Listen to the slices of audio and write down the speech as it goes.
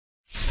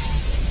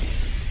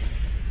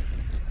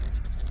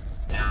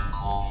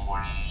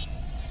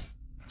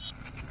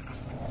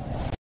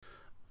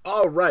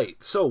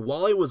Alright, so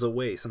while I was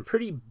away, some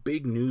pretty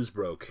big news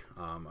broke.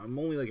 I'm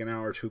only like an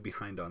hour or two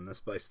behind on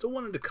this, but I still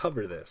wanted to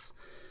cover this.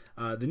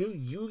 The new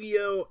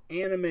Yu-Gi-Oh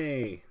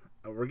anime.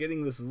 We're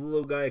getting this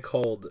little guy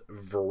called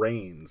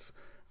Vrains.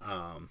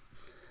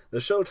 The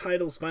show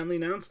title's finally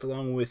announced,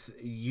 along with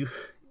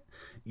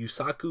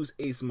Yusaku's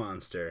Ace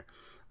Monster.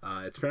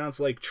 It's pronounced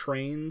like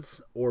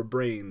trains or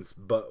brains,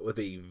 but with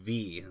a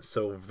V,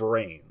 so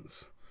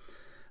Vrains.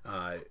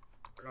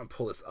 I'm going to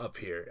pull this up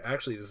here.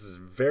 Actually, this is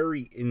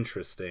very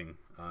interesting.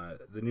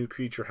 The new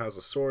creature has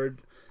a sword.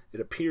 It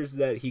appears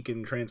that he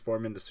can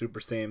transform into Super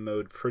Saiyan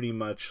mode pretty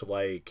much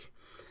like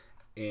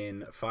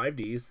in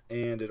 5Ds.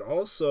 And it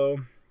also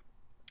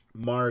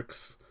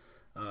marks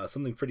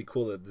something pretty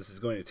cool, that this is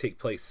going to take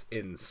place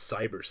in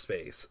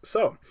cyberspace.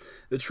 So,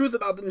 the truth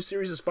about the new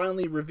series is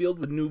finally revealed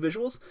with new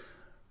visuals.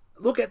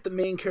 Look at the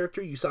main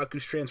character,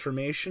 Yusaku's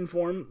transformation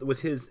form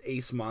with his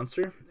ace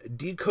monster,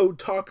 Decode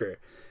Talker.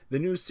 The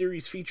new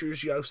series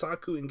features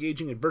Yusaku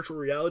engaging in virtual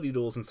reality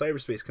duels in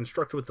cyberspace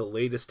constructed with the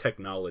latest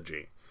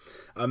technology.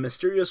 A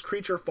mysterious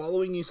creature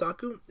following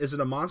Yusaku? Is it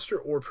a monster,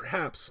 or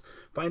perhaps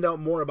find out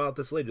more about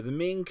this later? The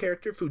main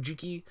character,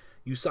 Fujiki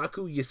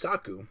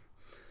Yusaku,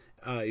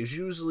 is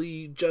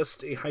usually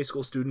just a high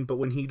school student, but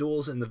when he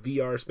duels in the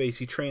VR space,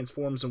 he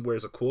transforms and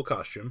wears a cool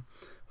costume.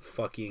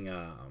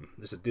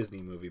 There's a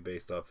Disney movie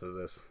based off of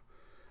this.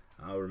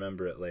 I'll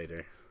remember it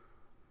later.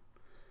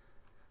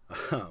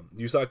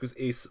 Yusaku's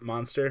ace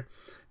monster,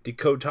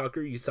 Decode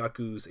Talker.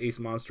 Yusaku's ace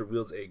monster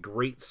wields a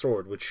great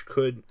sword, what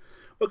could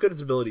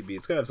its ability be?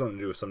 It's gonna have something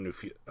to do with some new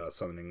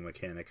summoning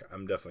mechanic.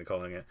 I'm definitely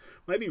calling it.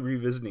 Might be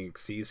revisiting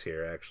Xyz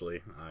here,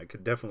 actually. I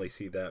could definitely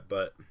see that,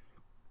 but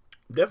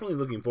I'm definitely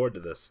looking forward to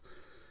this.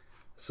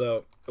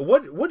 So,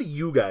 what do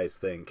you guys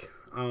think?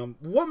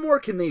 What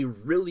more can they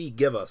really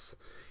give us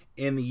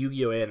in the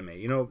Yu-Gi-Oh anime?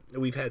 You know,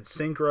 we've had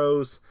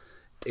synchros,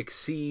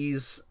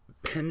 Xyz,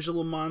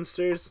 pendulum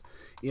monsters.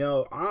 You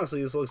know,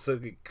 honestly, this looks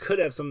like it could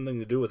have something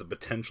to do with a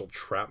potential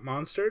trap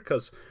monster,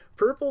 because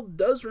purple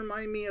does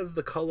remind me of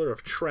the color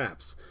of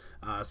traps.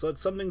 So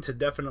it's something to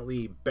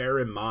definitely bear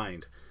in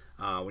mind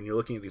when you're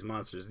looking at these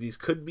monsters. These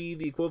could be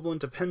the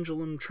equivalent of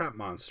pendulum trap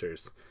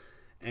monsters.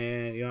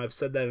 And, you know, I've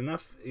said that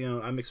enough. You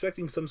know, I'm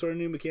expecting some sort of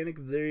new mechanic.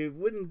 They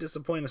wouldn't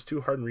disappoint us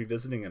too hard in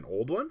revisiting an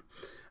old one.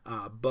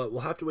 But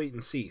we'll have to wait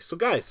and see. So,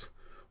 guys,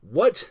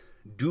 what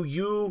do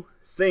you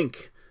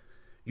think?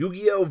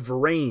 Yu-Gi-Oh!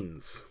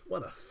 Vrains.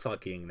 What a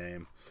fucking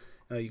name.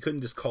 You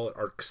couldn't just call it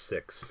Arc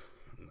 6.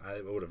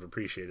 I would have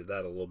appreciated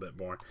that a little bit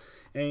more.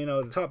 And, you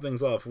know, to top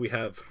things off, we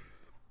have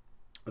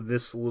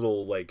this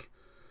little, like,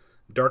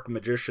 dark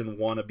magician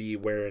wannabe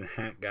wearing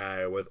hat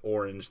guy with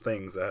orange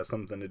things that has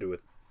something to do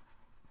with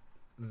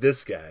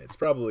this guy. It's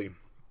probably,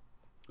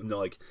 you know,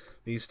 like,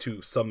 these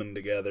two summoned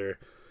together,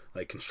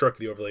 like, construct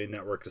the overlay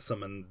network to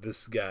summon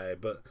this guy.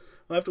 But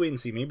we'll have to wait and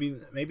see.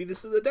 Maybe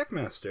this is a deck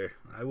master.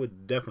 I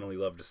would definitely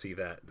love to see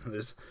that.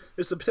 There's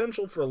the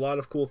potential for a lot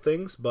of cool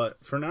things,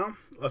 but for now,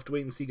 we'll have to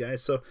wait and see,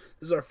 guys. So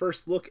this is our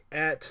first look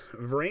at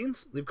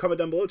Vrains. Leave a comment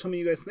down below. Tell me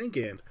what you guys think,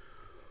 and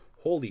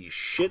holy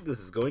shit,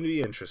 this is going to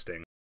be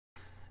interesting.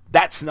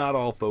 That's not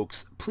all,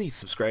 folks. Please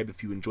subscribe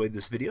if you enjoyed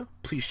this video.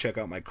 Please check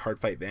out my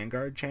Cardfight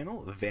Vanguard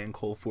channel,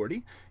 VanCole40.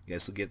 You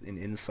guys will get an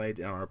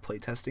insight on our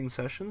playtesting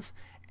sessions.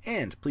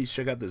 And please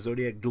check out the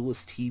Zodiac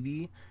Duelist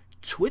TV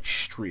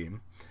Twitch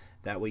stream.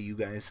 That way you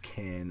guys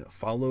can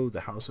follow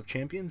the House of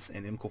Champions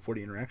and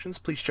MCole40 interactions.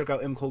 Please check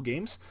out MCole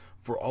Games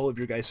for all of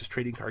your guys'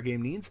 trading card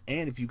game needs.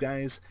 And if you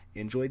guys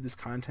enjoyed this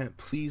content,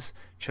 please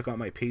check out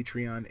my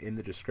Patreon in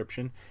the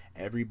description.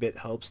 Every bit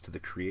helps to the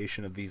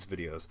creation of these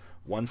videos.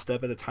 One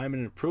step at a time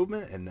in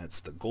improvement, and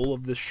that's the goal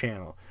of this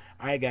channel.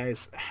 Alright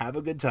guys, have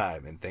a good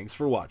time, and thanks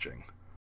for watching.